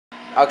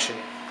Action.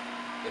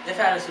 If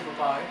I had a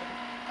superpower,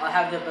 I'll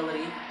have the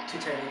ability to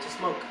turn into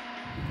smoke.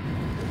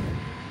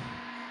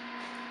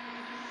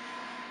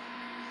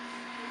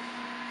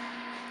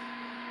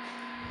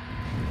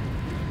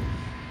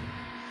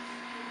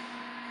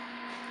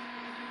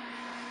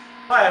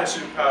 If I had a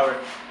superpower,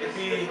 it'd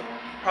be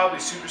probably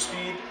super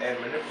speed and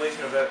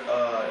manipulation of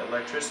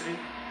electricity.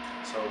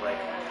 So like,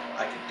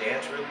 I could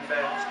dance really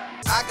fast.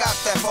 I got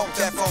that funk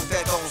that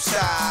don't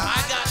stop. I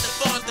got the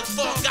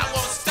funk, I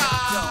won't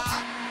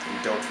stop.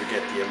 And don't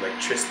forget the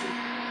electricity.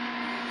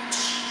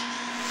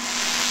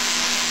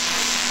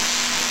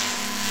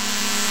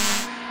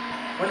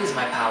 What is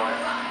my power?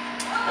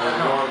 I don't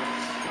know.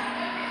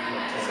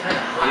 It's kind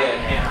of hot.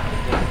 Yeah.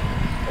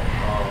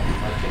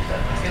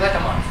 I feel like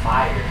I'm on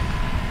fire.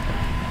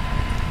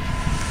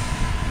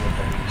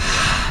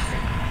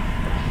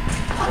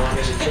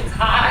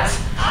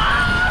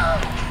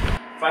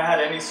 If I had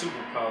any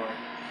superpower,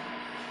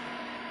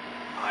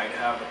 I'd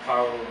have the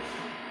power of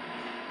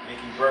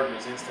making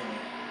burgers instantly.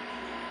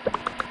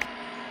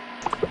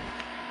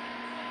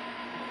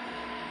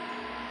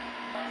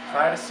 If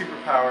I had a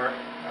superpower,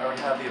 I would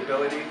have the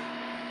ability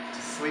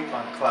to sleep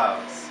on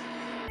clouds.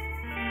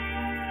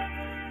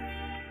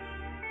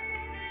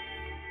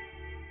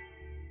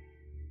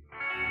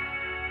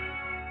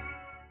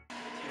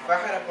 If I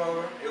had a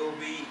power, it would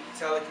be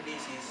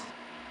telekinesis.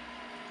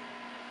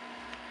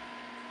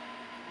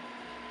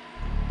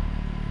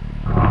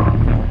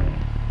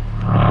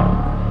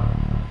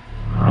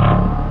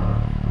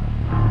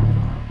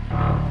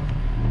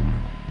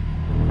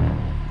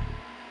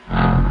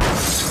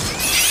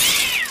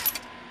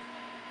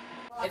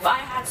 If I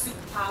had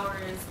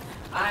superpowers,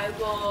 I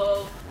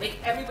will make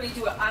everybody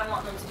do what I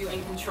want them to do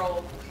and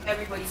control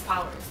everybody's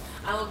powers.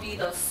 I will be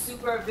the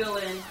super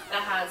villain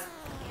that has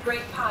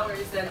great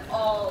powers than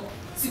all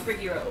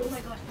superheroes. Oh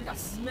my gosh,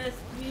 this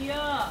messed me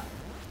up.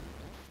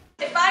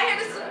 If I had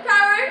a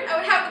superpower, I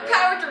would have the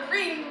power to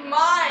read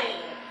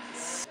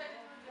minds.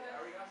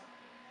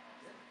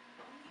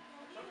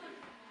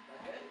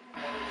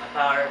 My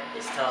power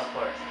is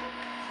teleport.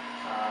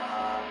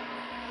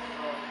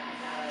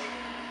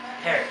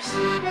 Paris.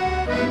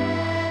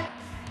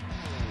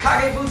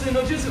 Kagebutsu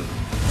no Jutsu.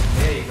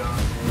 There you go.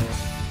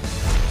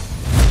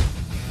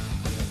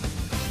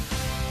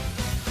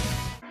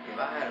 If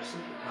I had a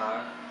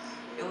superpower,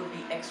 it would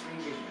be X-ray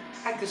vision.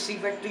 I could see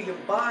right through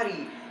your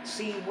body,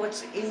 see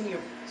what's in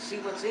it,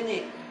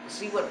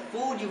 see what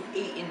food you've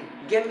eaten.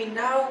 Get me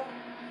now?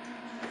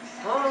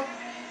 Huh?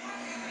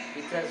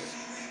 Because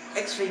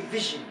X-ray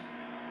vision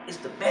is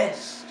the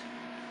best.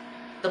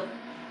 The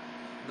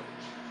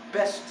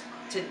best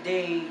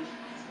today,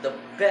 the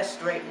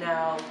best right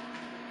now,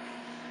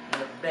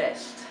 and the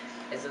best,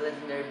 as the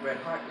legendary Bret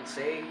Hart would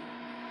say,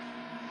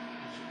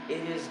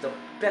 it is the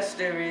best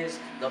there is,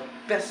 the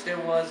best there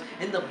was,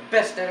 and the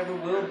best that ever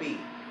will be.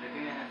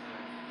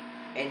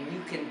 And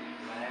you can,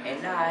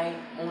 and I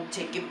won't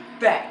take it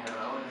back,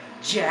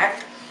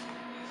 Jack.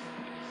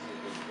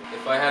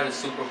 If I had a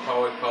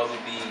superpower, it'd probably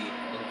be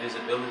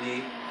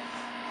invisibility,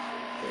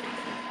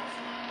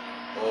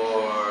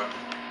 or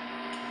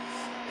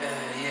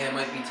yeah, it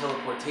might be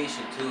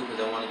teleportation too, because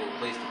I want to go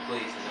place to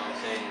place.